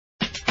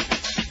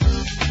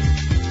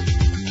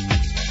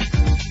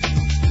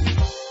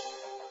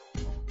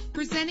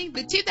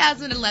Presenting the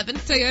 2011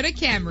 Toyota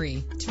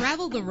Camry.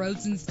 Travel the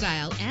roads in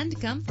style and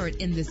comfort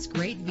in this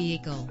great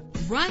vehicle.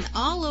 Run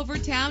all over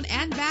town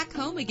and back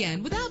home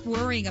again without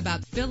worrying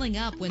about filling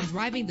up when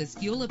driving this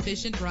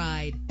fuel-efficient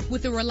ride.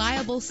 With a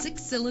reliable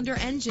 6-cylinder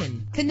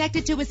engine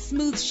connected to a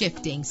smooth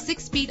shifting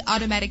 6-speed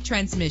automatic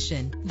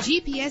transmission,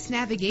 GPS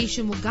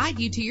navigation will guide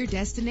you to your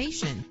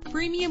destination.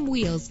 Premium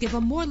wheels give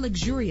a more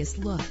luxurious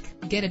look.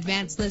 Get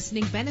advanced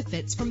listening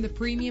benefits from the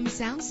premium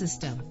sound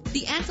system.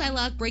 The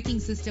anti-lock braking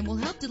system will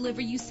help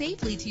deliver you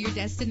safely to your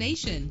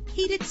destination.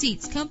 Heated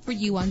seats comfort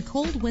you on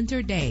cold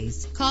winter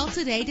days. Call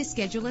today to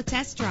schedule a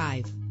test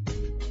drive.